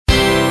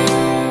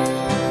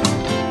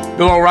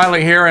Bill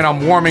O'Reilly here, and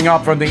I'm warming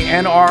up from the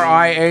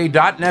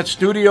NRIA.net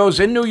studios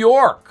in New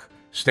York.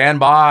 Stand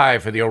by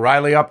for the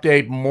O'Reilly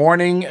Update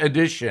Morning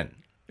Edition.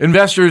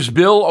 Investors,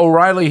 Bill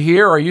O'Reilly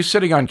here. Are you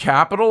sitting on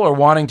capital or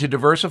wanting to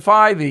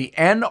diversify? The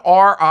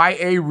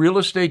NRIA Real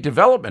Estate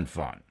Development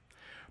Fund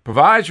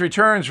provides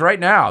returns right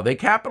now. They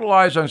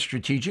capitalize on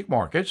strategic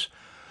markets.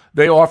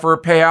 They offer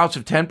payouts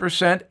of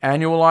 10%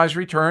 annualized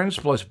returns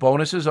plus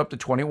bonuses up to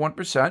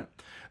 21%.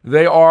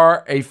 They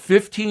are a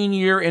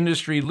 15-year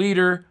industry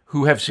leader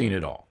who have seen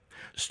it all.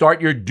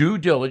 Start your due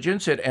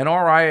diligence at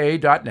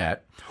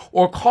nria.net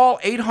or call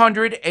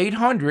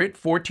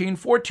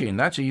 800-800-1414.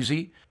 That's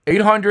easy.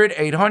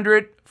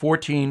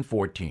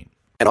 800-800-1414.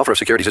 An offer of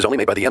securities is only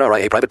made by the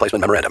NRIA Private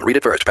Placement Memorandum. Read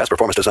it first. Past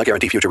performance does not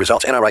guarantee future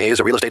results. NRIA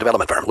is a real estate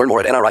development firm. Learn more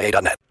at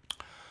nria.net.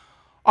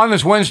 On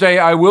this Wednesday,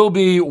 I will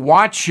be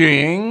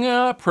watching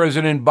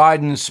President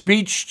Biden's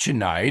speech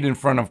tonight in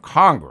front of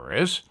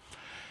Congress,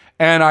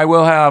 and I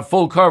will have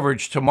full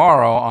coverage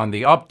tomorrow on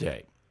the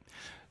update.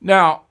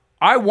 Now,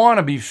 I want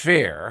to be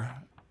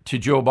fair to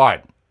Joe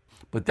Biden,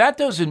 but that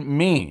doesn't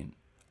mean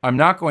I'm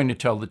not going to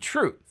tell the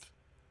truth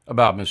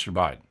about Mr.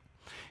 Biden.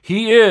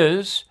 He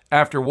is,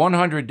 after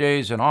 100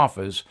 days in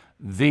office,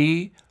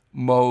 the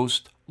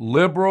most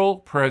liberal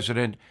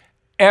president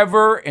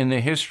ever in the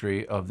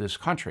history of this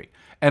country.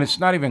 And it's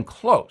not even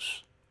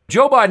close.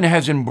 Joe Biden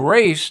has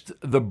embraced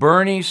the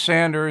Bernie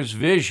Sanders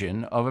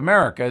vision of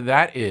America,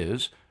 that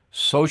is,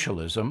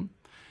 socialism,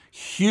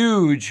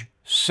 huge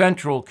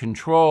central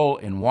control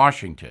in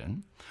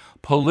Washington,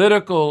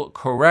 political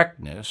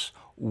correctness,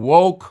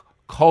 woke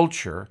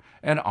culture,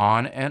 and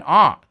on and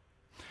on.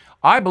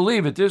 I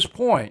believe at this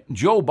point,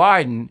 Joe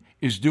Biden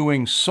is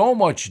doing so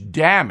much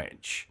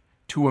damage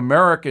to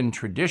American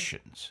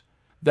traditions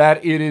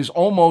that it is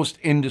almost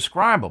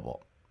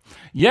indescribable.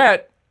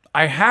 Yet,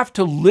 I have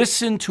to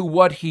listen to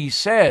what he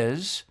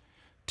says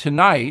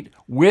tonight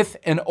with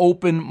an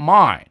open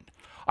mind.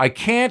 I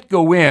can't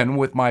go in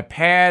with my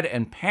pad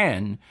and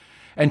pen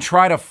and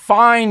try to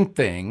find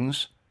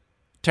things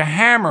to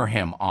hammer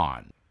him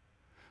on.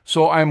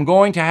 So I'm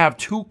going to have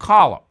two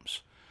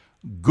columns,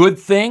 good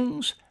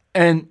things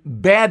and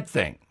bad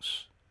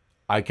things.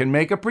 I can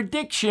make a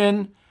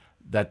prediction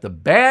that the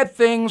bad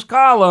things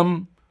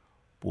column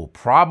will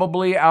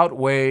probably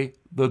outweigh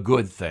the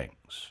good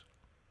things.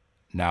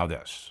 Now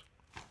this.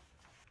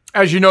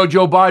 As you know,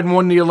 Joe Biden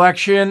won the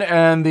election,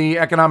 and the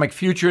economic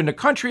future in the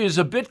country is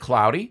a bit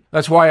cloudy.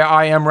 That's why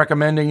I am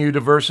recommending you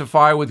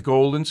diversify with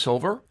gold and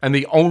silver. And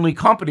the only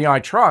company I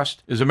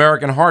trust is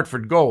American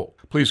Hartford Gold.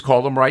 Please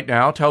call them right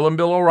now. Tell them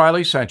Bill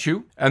O'Reilly sent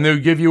you, and they'll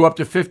give you up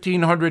to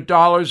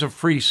 $1,500 of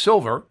free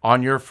silver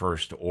on your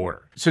first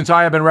order. Since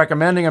I have been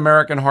recommending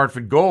American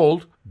Hartford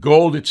Gold,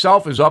 gold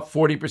itself is up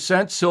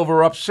 40%,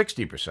 silver up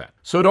 60%.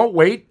 So don't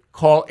wait.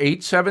 Call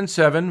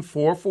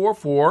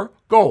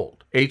 877-444-GOLD.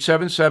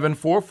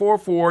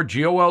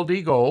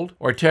 877-444-GOLD GOLD,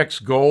 or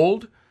text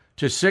GOLD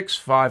to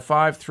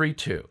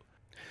 65532.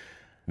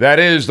 That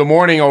is the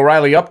Morning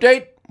O'Reilly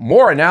Update.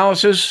 More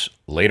analysis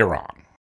later on.